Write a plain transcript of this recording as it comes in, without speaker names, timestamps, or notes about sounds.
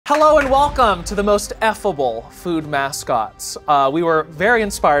Hello and welcome to the most effable food mascots. We were very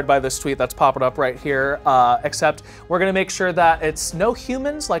inspired by this tweet that's popping up right here, except we're gonna make sure that it's no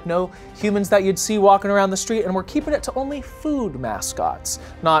humans that you'd see walking around the street, and we're keeping it to only food mascots,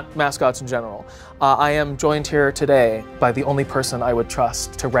 not mascots in general. I am joined here today by the only person I would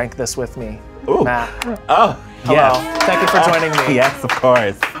trust to rank this with me, Ooh. Matt. Oh, hello. yes. Thank you for joining me. Yes, of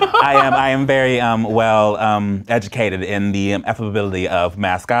course. I am very well educated in the affability of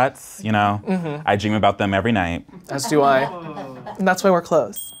mascots, you know. I dream about them every night. As do I. And that's why we're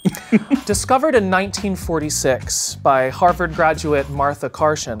close. Discovered in 1946 by Harvard graduate Martha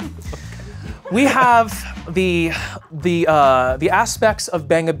Carshan, we have the aspects of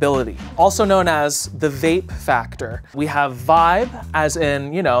bangability, also known as the vape factor. We have vibe, as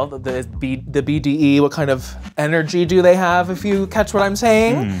in, you know, the BDE, what kind of energy do they have, if you catch what I'm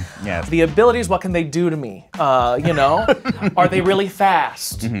saying? Yes. The abilities, what can they do to me? You know, are they really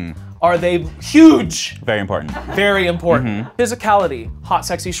fast? Are they huge? Very important. Very important. Physicality, hot,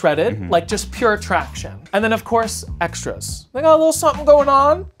 sexy, shredded, like just pure attraction. And then of course, extras. They got a little something going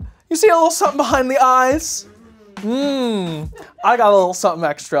on. You see a little something behind the eyes? I got a little something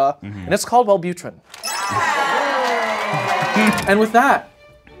extra, and it's called Wellbutrin. And with that,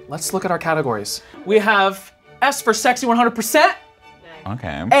 let's look at our categories. We have S for sexy 100%,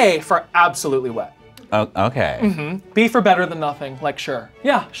 Okay. A for absolutely wet, Oh, okay. B for better than nothing, like sure.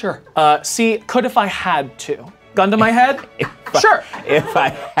 Yeah, sure. C, could if I had to. Gun to my head? Sure. If I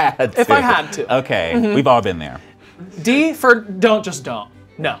had to. If I had to. Okay, we've all been there. D for don't, just don't.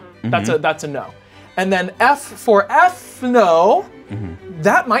 No, that's a no. And then F for F, no,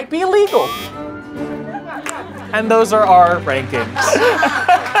 that might be illegal. And those are our rankings.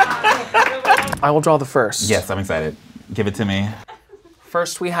 I will draw the first. Yes, I'm excited. Give it to me.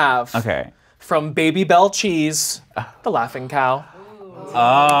 First we have, Okay. from Baby Bell Cheese, the laughing cow.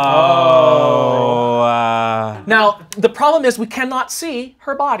 Oh. Now, the problem is we cannot see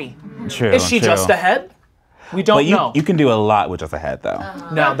her body. True. Is she just a head? We don't know. You can do a lot with just a head, though.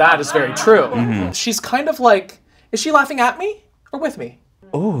 Now that is very true. She's kind of like, is she laughing at me or with me?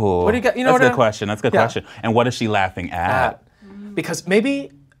 Ooh. What do you got? You know That's what a good question. That's a good question. And what is she laughing at? Because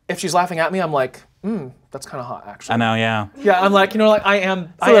maybe if she's laughing at me, I'm like, that's kind of hot, actually. I know, yeah. Yeah, I'm like, you know, like I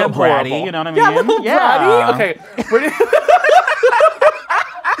am a little horrible. bratty, you know what I mean? Yeah, a little bratty. Okay.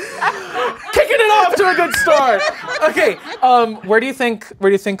 Kicking it off to a good start. Okay, where do you think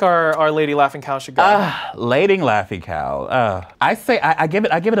our lady laughing cow should go? Lady laughing cow. I say I give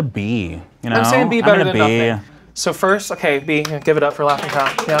it a B. You know, I'm saying B better than B. nothing. So first, okay, B, give it up for laughing cow.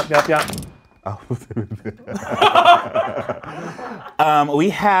 Yep. We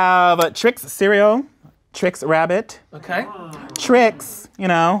have Trix cereal, Trix rabbit. Okay. Trix, you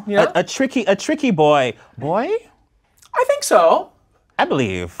know, Yeah. a tricky boy. Boy? I think so. I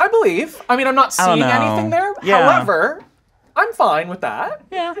believe. I mean, I'm not I don't seeing know. anything there. Yeah. However, I'm fine with that.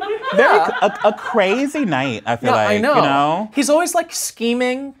 Yeah. A crazy night, I feel like. I know. You know? He's always like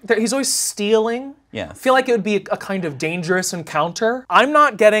scheming. He's always stealing. Yes. I feel like it would be a kind of dangerous encounter. I'm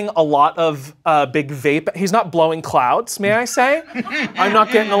not getting a lot of big vape. He's not blowing clouds, may I say? I'm not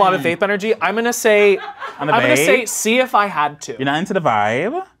getting a lot of vape energy. I'm gonna say see if I had to. You're not into the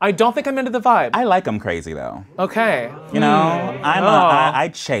vibe? I don't think I'm into the vibe. I like them crazy though. Okay. You know, I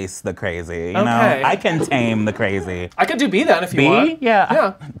chase the crazy. You know, Okay. I can tame the crazy. I could do B then if you B? want.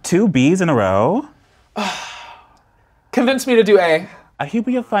 Yeah. 2 B's in a row. Convince me to do A. He'll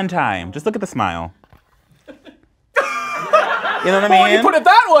be a fun time. Just look at the smile. You know what I mean? Well, when you put it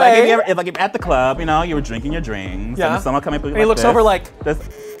that way. Like if you're at the club, you know, you were drinking your drinks, Yeah. and someone come up and he looks over like, you'd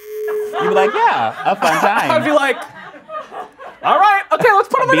be like, yeah, a fun time. I'd be like, all right, okay, let's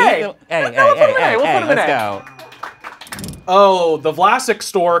put him in A. Hey, We'll put him in let's A. go. Oh, the Vlasic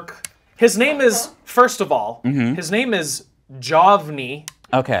stork. His name is, first of all, his name is Jovni.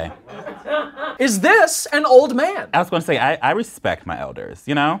 Okay. Is this an old man? I was going to say, I respect my elders,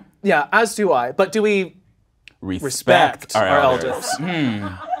 you know? Yeah, as do I. But do we Respect our elders.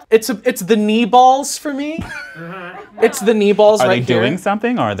 It's the knee balls for me. It's the knee balls Are right they here. doing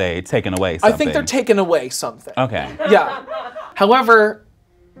something or are they taking away something? I think they're taking away something. Okay. Yeah. However,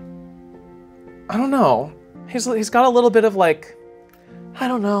 I don't know. He's got a little bit of like, I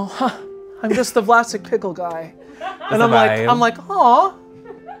don't know. I'm just the Vlasic pickle guy. And I'm like, aw,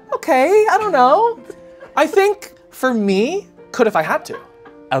 okay, I don't know. I think for me, could if I had to.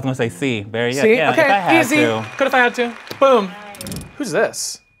 I was going to say C. Very good. See? Yeah, okay, if I had easy. to. Could if I had to. Boom. Who's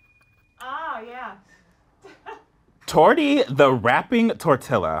this? Yeah. Torty the wrapping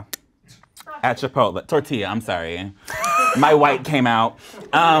tortilla at Chipotle. Tortilla, I'm sorry. My white came out.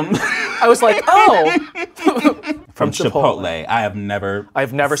 I was like, oh. from Chipotle.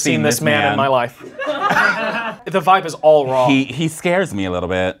 I've never seen this man in my life. The vibe is all wrong. He scares me a little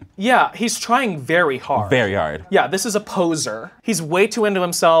bit. Yeah, he's trying very hard. Very hard. Yeah, this is a poser. He's way too into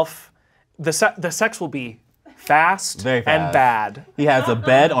himself. The sex will be fast, Very fast. and bad. He has a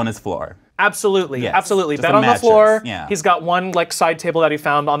bed on his floor. Absolutely, Yes, absolutely. just Bed a on the mattress, floor. yeah. He's got one like side table that he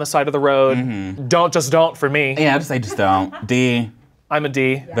found on the side of the road. Don't for me. Yeah, just don't. D. I'm a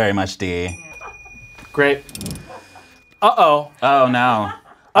D. Very much D. Great. Uh-oh. Oh no.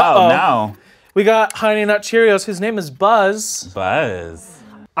 Uh-oh. Oh no. We got Honey Nut Cheerios. His name is Buzz. Buzz.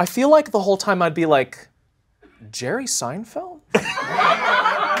 I feel like the whole time I'd be like, Jerry Seinfeld?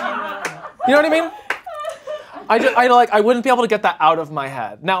 You know what I mean? I wouldn't be able to get that out of my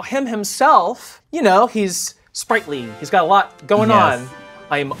head. Now, himself, you know, he's sprightly. He's got a lot going on.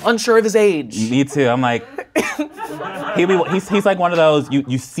 I'm unsure of his age. Me too. I'm like, he's like one of those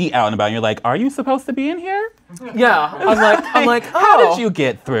you see out and about and you're like, are you supposed to be in here? Yeah. I'm like, oh. How did you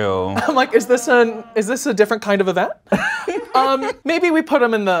get through? I'm like, is this a different kind of event? Maybe we put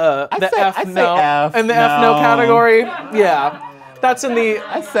him in the F no category. Yeah. That's in the.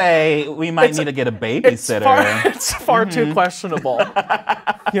 I say we might need to get a babysitter. It's far too questionable.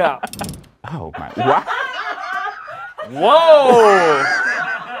 Yeah. Oh my! What? Whoa!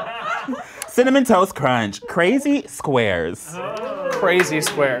 Cinnamon Toast Crunch, crazy squares. Crazy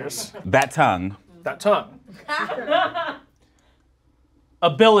squares. That tongue. That tongue.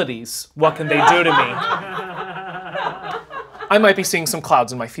 Abilities. What can they do to me? I might be seeing some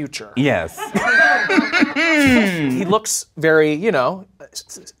clouds in my future. Yes. He looks very, you know,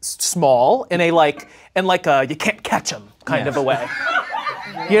 small in a you can't catch him kind of a way.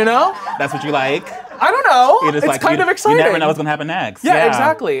 You know? That's what you like? I don't know. It's like, kind of exciting. You never know what's gonna happen next. Yeah,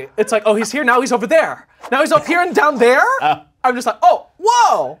 exactly. It's like, oh, he's here, now he's over there. Now he's up here and down there. I'm just like, oh,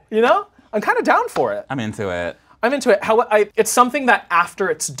 whoa, you know? I'm kind of down for it. I'm into it. It's something that after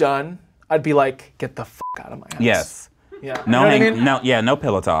it's done, I'd be like, get the fuck out of my house. Yes. Yeah. No, you know what I mean? no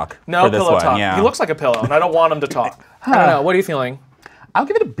pillow talk. No for this pillow one. talk. Yeah. He looks like a pillow, and I don't want him to talk. I don't know. What are you feeling? I'll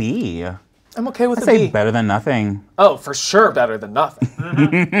give it a B. I'm okay with I a say B. better than nothing. Oh, for sure, better than nothing.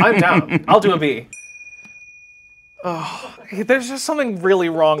 I'm down. I'll do a B. Oh, there's just something really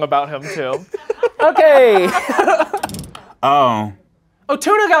wrong about him too. Okay. Oh,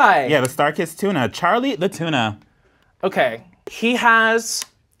 Tuna guy. yeah, the Star-Kissed tuna. Charlie the tuna. Okay. He has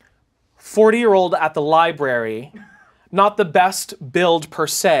 40-year-old at the library. Not the best build per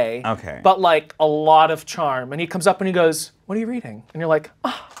se. Okay. But like a lot of charm. And he comes up and he goes, "What are you reading?" And you're like,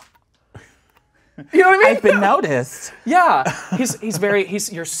 "Oh." You know what I mean? I've been noticed. Yeah.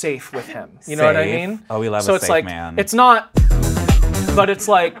 You're safe with him. You know what I Safe. mean? Oh, we love so a it's safe like, man. It's not, but it's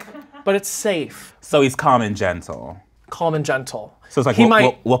safe. So he's calm and gentle. Calm and gentle. So it's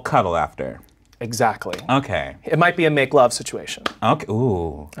like we'll cuddle after. Exactly. Okay. It might be a make love situation. Okay.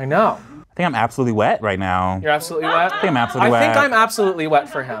 Ooh. I know. I think I'm absolutely wet right now. You're absolutely wet? I think I'm absolutely wet. I think I'm absolutely wet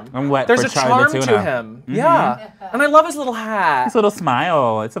for him. I'm wet There's for a Charlie charm the to tuna. him. Yeah. And I love his little hat. His little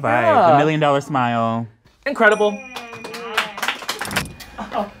smile. It's a vibe. Yeah. The $1 million smile. Incredible.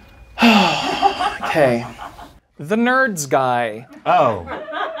 Okay. The nerds guy. Oh.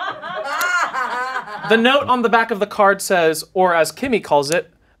 The note on the back of the card says, or as Kimmy calls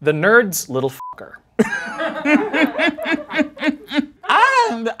it, the nerd's little fucker.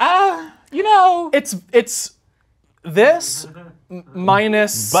 You know. It's this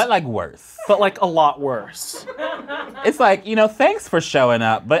minus, But like worse. but like a lot worse. It's like, thanks for showing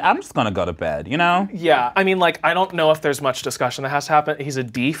up, but I'm just gonna go to bed, you know? Yeah, I mean, like, I don't know if there's much discussion that has to happen. He's a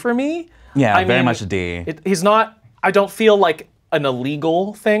D for me. Yeah, I very mean, much a D. He's not, I don't feel like an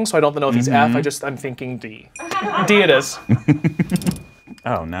illegal thing, so I don't know if he's F. I'm thinking D. D it is.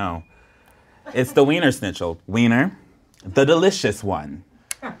 Oh no. It's the Wiener Schnitzel. Wiener, the delicious one,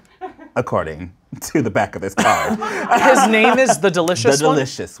 according to the back of this card. His name is the delicious The one?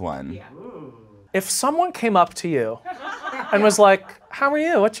 delicious one. If someone came up to you and was like, "How are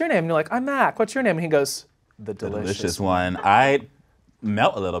you? What's your name?" And you're like, "I'm Mac. What's your name?" And he goes, "The delicious one." I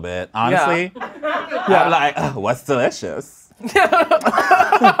melt a little bit, honestly. Yeah. I'm like, what's delicious?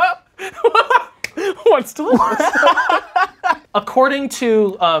 What's delicious? According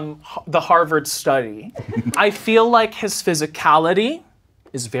to the Harvard study, I feel like his physicality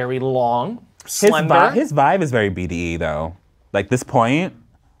is very long, slender. His vibe is very BDE though. Like this point,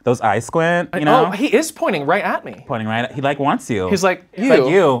 those eyes squint, you know? Oh, he is pointing right at me. Pointing right at, he like wants you. He's like, He's like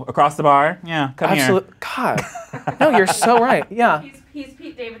you, across the bar. Yeah, come here. God. No, you're so right. Yeah. He's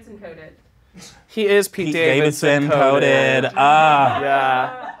Pete Davidson coded. He is Pete Davidson coded.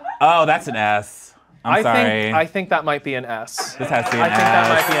 Yeah. Oh, that's an S. I'm sorry. I think that might be an S. This has to be an I S. think that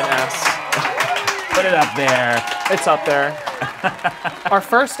might be an S. Put it up there. It's up there. Our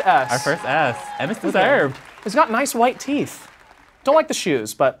first S. Our first S. And it's deserved. He's got nice white teeth. Don't like the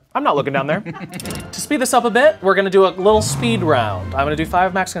shoes, but I'm not looking down there. To speed this up a bit, we're gonna do a little speed round. I'm gonna do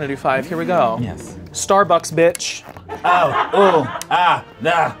 5, Mac's gonna do 5. Here we go. Yes. Starbucks, bitch.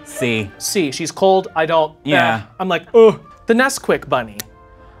 C. C, she's cold, I don't. Yeah. I'm like, oh. The Nesquik bunny.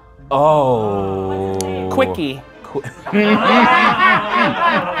 Oh. Quickie.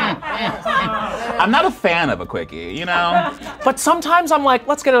 I'm not a fan of a quickie, you know? But sometimes I'm like,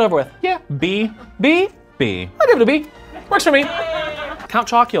 let's get it over with. Yeah. B. B? B. I'll give it a B. Works for me. Count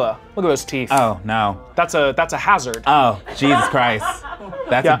Chocula. Look at those teeth. Oh, no. That's a hazard. Oh, Jesus Christ.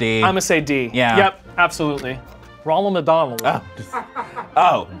 That's a D. I'm gonna say D. Yeah. Yep, absolutely. Ronald McDonald.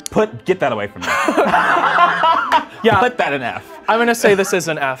 Get that away from me. Yeah. Put that in F. I'm gonna say this is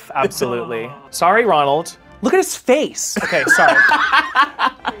an F, absolutely. Sorry, Ronald. Look at his face. Okay, sorry.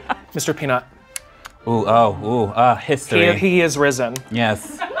 Mr. Peanut. History. He is risen.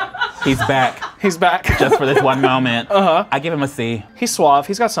 Yes. He's back. He's back. Just for this one moment. I give him a C. He's suave.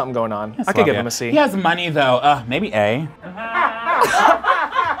 He's got something going on. I could give him a C. He has money though. Maybe A.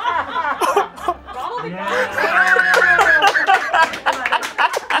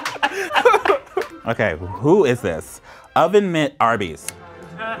 Okay, who is this? Oven Mitt Arby's.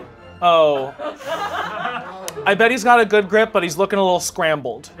 Oh. I bet he's got a good grip, but he's looking a little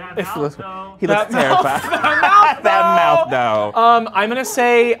scrambled. He looks terrified. That mouth though. I'm gonna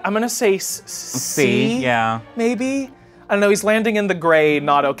say C. Yeah. Maybe. I don't know. He's landing in the gray,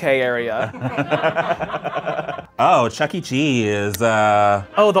 not okay area. Oh, Chuck E. Cheese.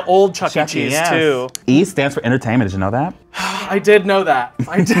 Oh, the old Chuck E. Cheese yes. too. E stands for entertainment. Did you know that? I did know that.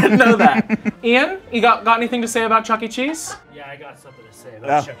 Ian, you got anything to say about Chuck E. Cheese? Yeah, I got something to say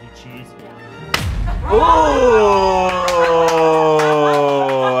about Chuck E. Cheese. Ooh.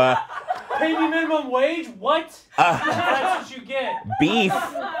 Pay me minimum wage? What? That's what you get. Beef.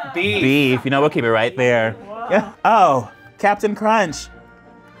 Beef. You know, we'll keep it right there. Yeah. Oh, Captain Crunch.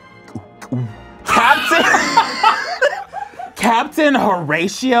 Captain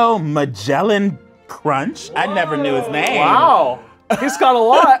Horatio Magellan Crunch? Whoa. I never knew his name. Wow. He's got a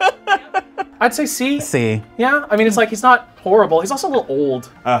lot. I'd say C. C. Yeah, I mean, it's like he's not horrible. He's also a little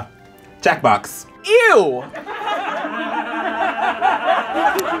old. Jackbox. Ew.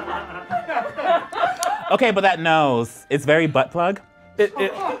 Okay, but that nose, it's very butt plug.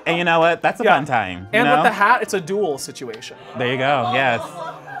 And you know what? That's a fun time. And with the hat, it's a dual situation. There you go. Yes.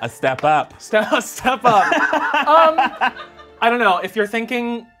 A step up. Step up. I don't know. If you're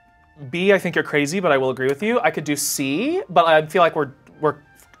thinking B, I think you're crazy, but I will agree with you. I could do C, but I feel like we're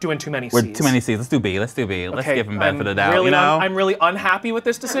doing too many C's. Too many C's. Let's do B. Let's do B. Let's give him benefit of the doubt. Really, you know? I'm really unhappy with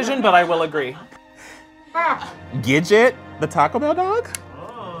this decision, but I will agree. Gidget, the Taco Bell dog?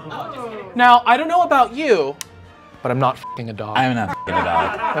 Now, I don't know about you, but I'm not f***ing a dog. I'm not f***ing a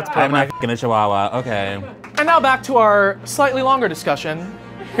dog. I'm not f***ing a chihuahua. Okay. And now back to our slightly longer discussion.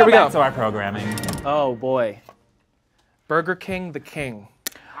 Here we go. Back to our programming. Oh boy. Burger King the King.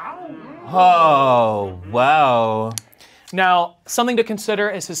 Oh, whoa. Now, something to consider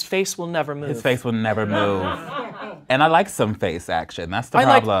is his face will never move. His face will never move. And I like some face action. That's the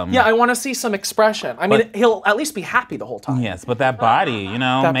problem. I want to see some expression. I mean, he'll at least be happy the whole time. Yes, but that body, you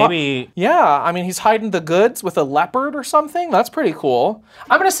know, maybe. Yeah, I mean, he's hiding the goods with a leopard or something. That's pretty cool.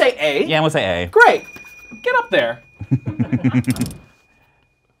 I'm going to say A. Yeah, I'm going to say A. Great. Get up there.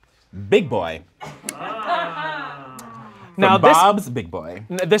 Big Boy. Now, Bob's Big Boy.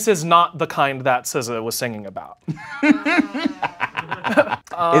 This is not the kind that SZA was singing about.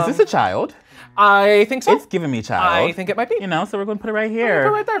 Is this a child? I think so. It's giving me child. I think it might be. You know, so we're going to put it right here. Put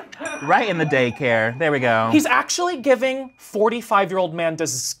it right there. Right in the daycare. There we go. He's actually giving 45-year-old man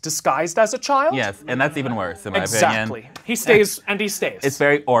disguised as a child. Yes, and that's even worse in my opinion. Exactly. He stays and he stays. It's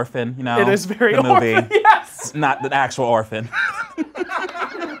very orphan, you know. It is very the movie. orphan, yes. Not the actual orphan.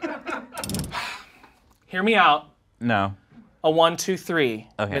 Hear me out. No. A 1, 2, 3,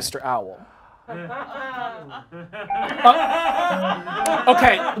 okay. Mr. Owl.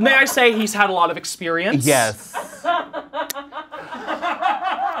 Okay, may I say he's had a lot of experience? Yes.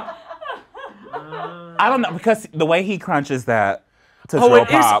 I don't know, because the way he crunches that to throw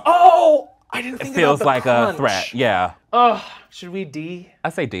pop. I didn't think it feels about the like crunch. a threat, yeah. Oh, should we D? I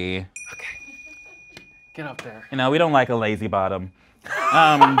say D. Okay. Get up there. You know, we don't like a lazy bottom.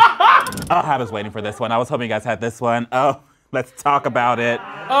 I was waiting for this one. I was hoping you guys had this one. Oh, let's talk about it.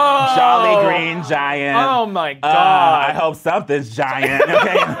 Oh. Jolly Green Giant. Oh my God. I hope something's giant,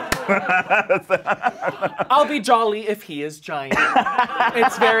 okay? I'll be jolly if he is giant.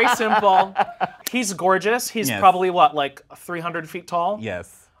 It's very simple. He's gorgeous. He's probably, what, like 300 feet tall?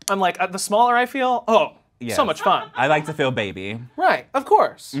 Yes. I'm like, the smaller I feel, Yes. so much fun. I like to feel baby. Right, of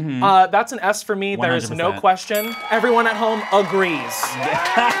course. That's an S for me. There is no 100%. question. Everyone at home agrees.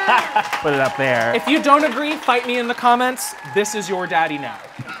 Put it up there. If you don't agree, fight me in the comments. This is your daddy now.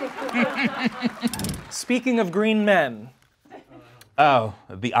 Speaking of green men. Oh,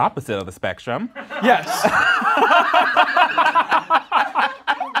 the opposite of the spectrum. Yes.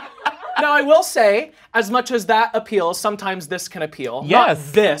 Now, I will say, as much as that appeals, sometimes this can appeal. Yes.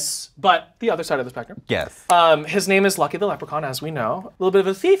 Not this, but the other side of the spectrum. Yes. His name is Lucky the Leprechaun, as we know. A little bit of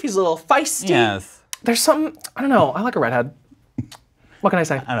a thief. He's a little feisty. Yes. There's some, I don't know. I like a redhead. What can I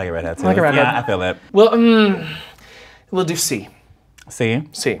say? I like a redhead too. I like a redhead. Yeah, I feel it. Well, we'll do C. C?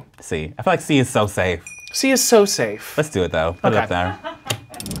 C. C. I feel like C is so safe. C is so safe. Let's do it though. Put it Okay. up there.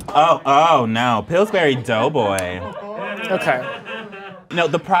 Oh no. Pillsbury Doughboy. Okay. No,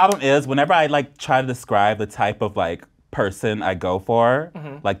 the problem is whenever I like try to describe the type of like person I go for,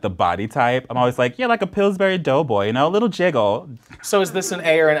 like the body type, I'm always like, yeah, like a Pillsbury Doughboy, you know, a little jiggle. So is this an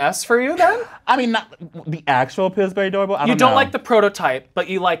A or an S for you then? I mean, not the actual Pillsbury Doughboy. I You don't don't know. like the prototype, but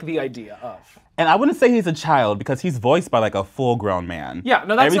you like the idea of. And I wouldn't say he's a child because he's voiced by like a full-grown man. Yeah,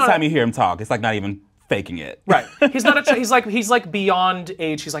 no, that's Every not time a- you hear him talk, it's like not even faking it. Right. He's not a he's like beyond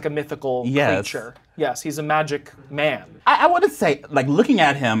age. He's like a mythical Yes. creature. Yes, he's a magic man. I wouldn't say, like, looking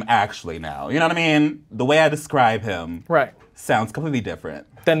at him actually now, you know what I mean? The way I describe him Right. sounds completely different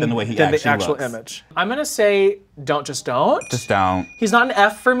Than the way he than actually the actual looks. image. I'm gonna say don't. Just don't. He's not an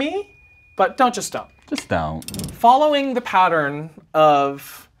F for me, but don't. Just don't. Following the pattern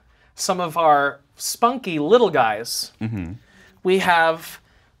of some of our spunky little guys, we have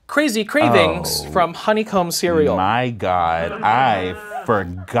Crazy Cravings from Honeycomb Cereal. My God, I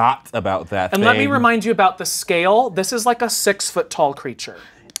forgot about that And thing. let me remind you about the scale. This is like a 6 foot tall creature.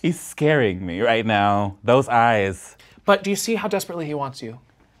 He's scaring me right now. Those eyes. But do you see how desperately he wants you?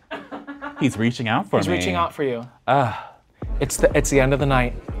 He's reaching out for me. He's reaching out for you. It's the end of the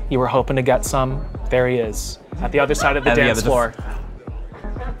night. You were hoping to get some. There he is at the other side of the At the dance other- floor.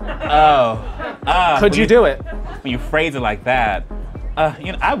 Could when you do it? When you phrase it like that,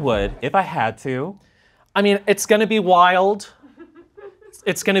 you know, I would if I had to. I mean, it's gonna be wild.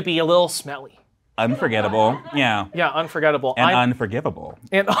 It's gonna be a little smelly. Unforgettable. Yeah. Yeah, unforgettable. And unforgivable.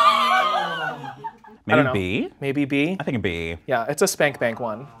 and Maybe know. B. maybe B. I think a B. Yeah, it's a spank bank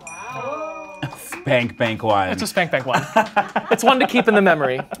one. Spank Bank one. It's a spank bank one. It's one to keep in the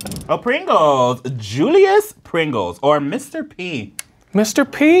memory. Oh, Pringles. Julius Pringles, or Mr. P. Mr.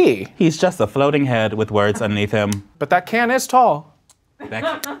 P. He's just a floating head with words underneath him. But that can is tall.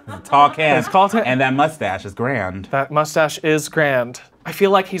 That tall can. It's called it. And that mustache is grand. That mustache is grand. I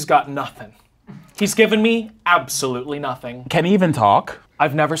feel like he's got nothing. He's given me absolutely nothing. Can he even talk?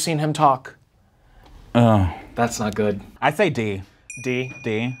 I've never seen him talk. Oh. That's not good. I say D. D.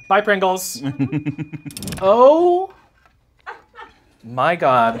 D. Bye, Pringles. Oh my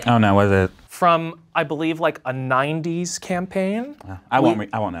God. Oh no, was it? From, I believe, like a 90s campaign, I won't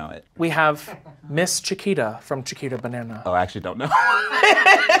know it. we have Miss Chiquita from Chiquita Banana. Oh, I actually don't know.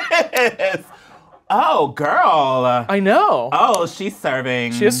 Oh, girl. I know. Oh, she's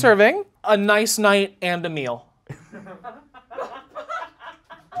serving. She is serving a nice night and a meal.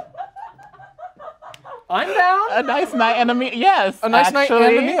 I'm down. A nice night and a meal. Yes. A nice night and a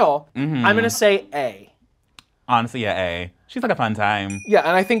actually. meal. I'm gonna say A. Honestly, yeah, A. She's like a fun time. Yeah, and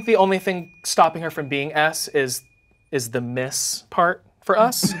I think the only thing stopping her from being S is the miss part for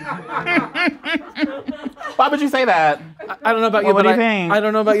us. Why would you say that? I don't know about you, What but do you think? I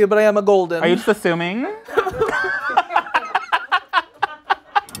don't know about you, but I am a golden. Are you just assuming?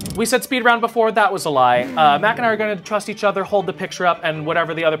 We said speed round before, that was a lie. Mac and I are gonna trust each other, hold the picture up, and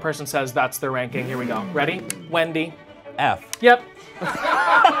whatever the other person says, that's their ranking. Here we go. Ready? Wendy. F. Yep.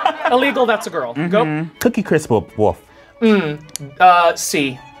 Illegal, that's a girl. Go. Cookie Crisp Wolf.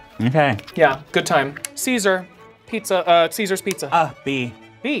 C. Okay. Yeah, good time. Caesar. Pizza, Caesar's Pizza. B.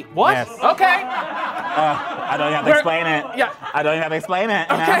 B. What? Yes. Okay. I don't even have to explain it. Yeah. I don't even have to explain it.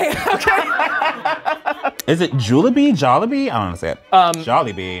 you know? Okay, okay. Is it Jollibee? Jollibee? I don't know say it.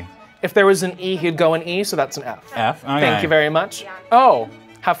 Jollibee. If there was an E, he'd go an E, so that's an F. F. Okay. Thank you very much. Oh,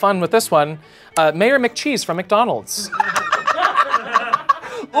 have fun with this one. Mayor McCheese from McDonald's.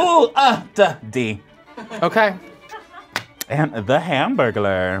 Ooh, D. Okay. And the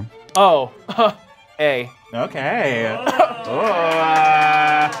Hamburglar. Oh, A. Okay.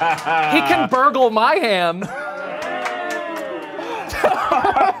 He can burgle my ham.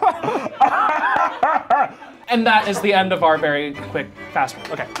 And that is the end of our very quick fast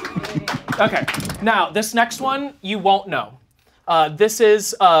one. Okay. Okay. Now, this next one, you won't know. This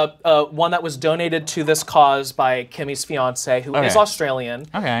is one that was donated to this cause by Kimmy's fiance, who is Australian.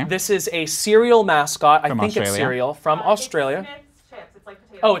 Okay. This is a cereal mascot. From I think Australia? it's cereal from Australia. It's chips. It's like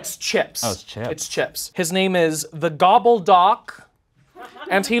potato Oh, chips. it's chips. Oh, it's chips. It's chips. His name is the Gobble Doc,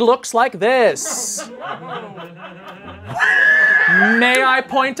 and he looks like this. May I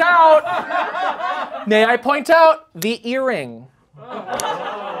point out the earring.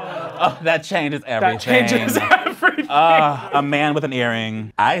 Oh, that changes everything. That changes everything. A man with an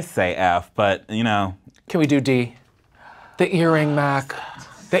earring. I say F, but you know. Can we do D? The earring, Mac.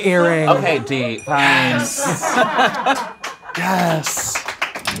 The earring. Okay, D. Fine. Yes.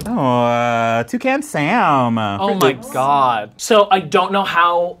 Oh, Toucan Sam. Oh my God. So I don't know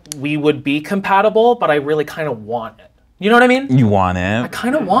how we would be compatible, but I really kind of want it. You know what I mean? You want I it.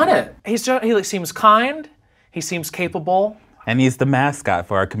 kind of want it. He seems kind. He seems capable. And he's the mascot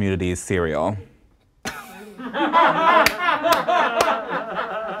for our community's cereal.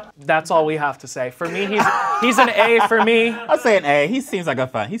 That's all we have to say. For me, he's an A for me. I'll say an A. He seems like a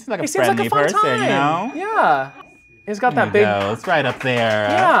friendly fun person, time. you know? Yeah. He's got that big. It's right up there.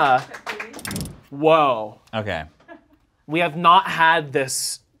 Yeah. Whoa. Okay. We have not had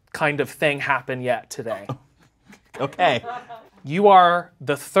this kind of thing happen yet today. Okay. You are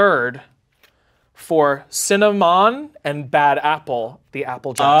the third for Cinnamon and Bad Apple, the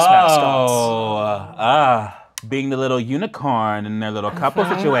Applejack's mascots. Being the little unicorn in their little couple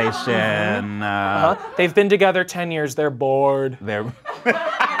situation. They've been together 10 years. They're bored. They're.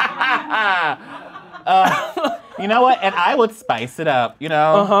 You know what? And I would spice it up. You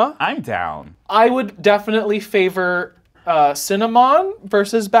know. I'm down. I would definitely favor Cinnamon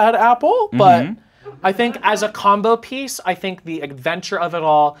versus Bad Apple, but I think as a combo piece, I think the adventure of it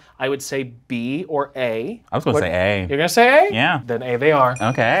all, I would say B or A. I was gonna say A. You're gonna say A? Yeah. Then A they are.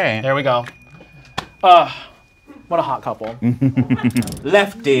 Okay. There we go. What a hot couple.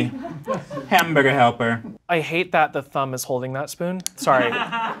 Lefty. Hamburger helper. I hate that the thumb is holding that spoon. Sorry.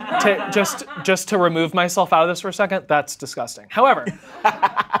 Just to remove myself out of this for a second, that's disgusting. However,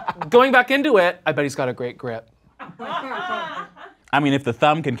 going back into it, I bet he's got a great grip. I mean, if the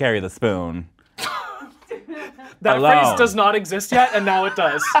thumb can carry the spoon. That phrase does not exist yet, and now it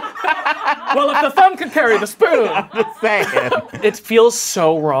does. Well, if the thumb can carry the spoon. I'm just saying. It feels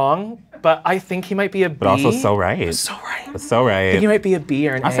so wrong, but I think he might be a B. But also so right. So right. It's so right. I think he might be a B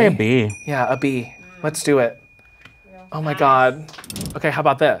or an A. I'll say a B. Yeah, a B. Let's do it. Oh my God. Okay, how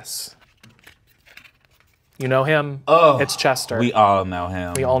about this? You know him? Oh. It's Chester. We all know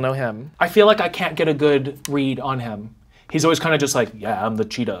him. We all know him. I feel like I can't get a good read on him. He's always kind of just like, yeah, I'm the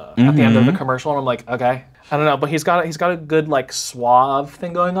cheetah at the end of the commercial, and I'm like, okay. I don't know, but he's got a good like suave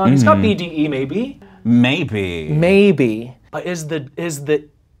thing going on. He's got BDE maybe. Maybe. But is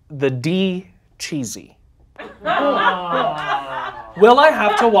the D cheesy? Will I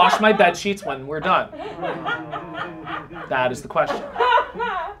have to wash my bed sheets when we're done? That is the question.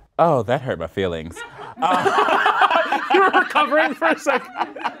 Oh, that hurt my feelings. You were recovering for a second.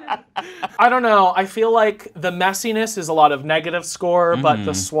 I don't know. I feel like the messiness is a lot of negative score, but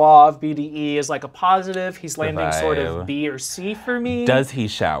the suave BDE is like a positive. He's landing sort of B or C for me. Does he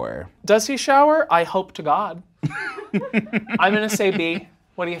shower? Does he shower? I hope to God. I'm gonna say B.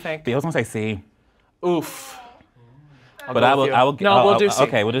 What do you think? I was gonna say C. Oof. But I will. No, we'll do C.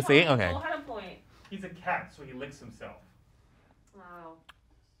 Okay, we'll do C. Okay. We'll have a point. He's a cat, so he licks himself. Wow.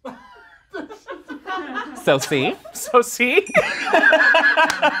 So C. So C.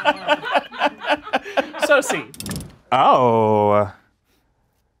 So C. Oh.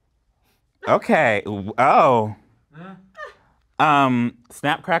 Okay. Oh.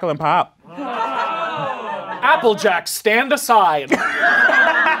 Snap, crackle, and pop. Applejack, stand aside. We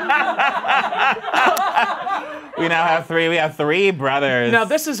now have three. We have three brothers. Now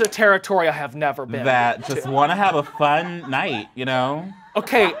this is a territory I have never been. that just want to have a fun night. You know.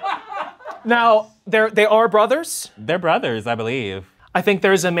 Okay. Now they are brothers. They're brothers, I believe. I think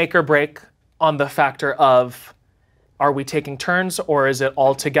there's a make or break on the factor of, are we taking turns or is it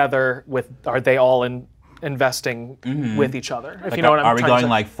all together are they all investing with each other? If Like, you know what I'm are we trying to going say.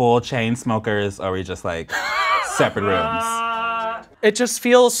 like full chain smokers, or are we just like separate rooms? It just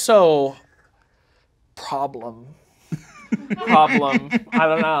feels so problem. I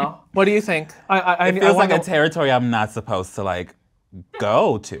don't know. What do you think? It feels like a territory I'm not supposed to like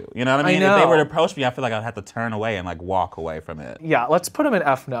go to. You know what I mean? know. If they were to approach me, I feel like I'd have to turn away and like walk away from it. Yeah, let's put him in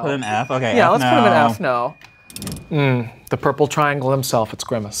F no. Put an F? Okay. Yeah, F let's put him in no. F no. The purple triangle himself, it's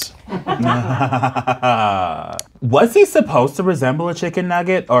Grimace. Was he supposed to resemble a chicken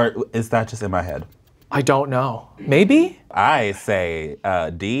nugget, or is that just in my head? I don't know. Maybe? I say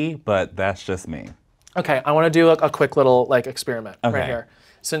D, but that's just me. Okay, I want to do a quick little like experiment right Okay. here.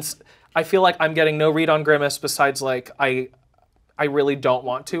 Since I feel like I'm getting no read on Grimace besides like I really don't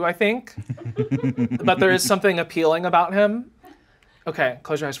want to, I think. But there is something appealing about him. Okay,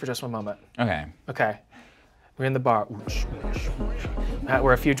 close your eyes for just one moment. Okay. Okay. We're in the bar.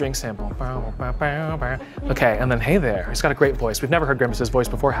 We're a few drinks sample. Okay, and then hey there. He's got a great voice. We've never heard Grimace's voice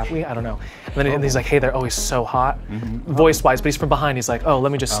before, have we? I don't know. And then and he's like, hey there. Oh, he's so hot. Voice-wise, but he's from behind. He's like, oh,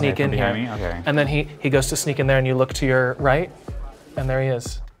 let me just sneak in here. Me? Okay. And then he goes to sneak in there, and you look to your right, and there he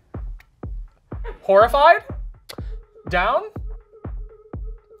is. Horrified? Down?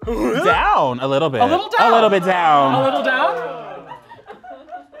 Down a little bit. A little down. A little bit down. A little down?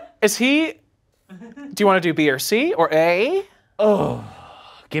 Is he... Do you want to do B or C or A? Oh,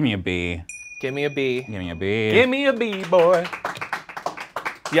 give me a B. Give me a B. Give me a B. Give me a B, boy.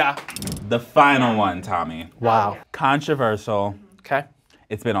 Yeah. The final one, Tommy. Wow. Controversial. Okay.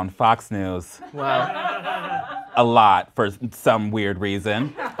 It's been on Fox News Wow. a lot for some weird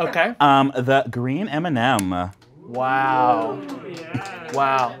reason. Okay. The green M&M. Wow.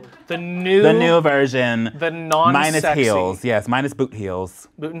 Wow. The new version. The non-sexy. Minus heels. Yes, minus boot heels.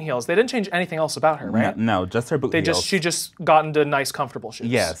 Boot and heels. They didn't change anything else about her, right? No, just her boot heels. She just got into nice, comfortable shoes.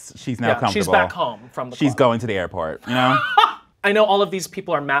 Yes, she's now comfortable. She's back home from the She's club. going to the airport, you know? I know all of these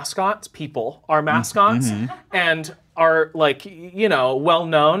people are mascots. People are mascots and are like, you know, well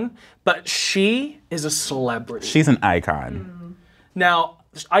known, but she is a celebrity. She's an icon. Now,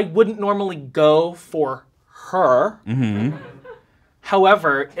 I wouldn't normally go for her.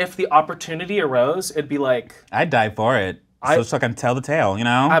 However, if the opportunity arose, it'd be like... I'd die for it. So I can tell the tale, you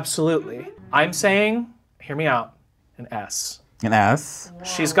know? Absolutely. I'm saying, hear me out, an S. An S.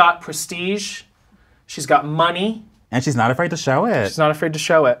 She's got prestige. She's got money. And she's not afraid to show it. She's not afraid to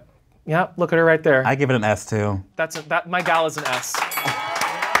show it. Yep, look at her right there. I give it an S too. My gal is an S.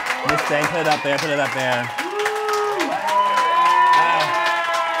 Miss Thang, put it up there, put it up there.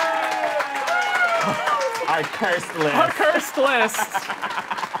 Our cursed list. Our cursed list.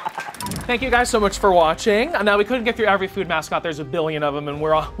 Thank you guys so much for watching. Now, we couldn't get through every food mascot. There's a billion of them, and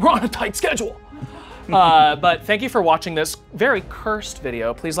we're on a tight schedule. But thank you for watching this very cursed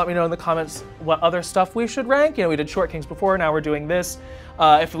video. Please let me know in the comments what other stuff we should rank. You know, we did Short Kings before, now we're doing this.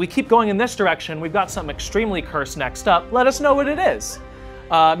 If we keep going in this direction, we've got something extremely cursed next up. Let us know what it is.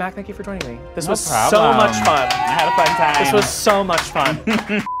 Mac, thank you for joining me. This was so much fun. I had a fun time. This was so much fun.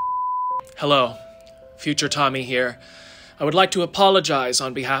 Hello, future Tommy here. I would like to apologize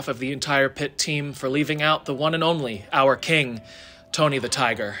on behalf of the entire pit team for leaving out the one and only, our king, Tony the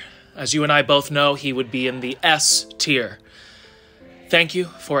Tiger. As you and I both know, he would be in the S tier. Thank you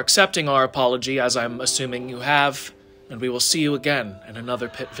for accepting our apology, as I'm assuming you have, and we will see you again in another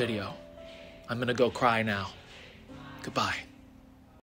pit video. I'm gonna go cry now. Goodbye.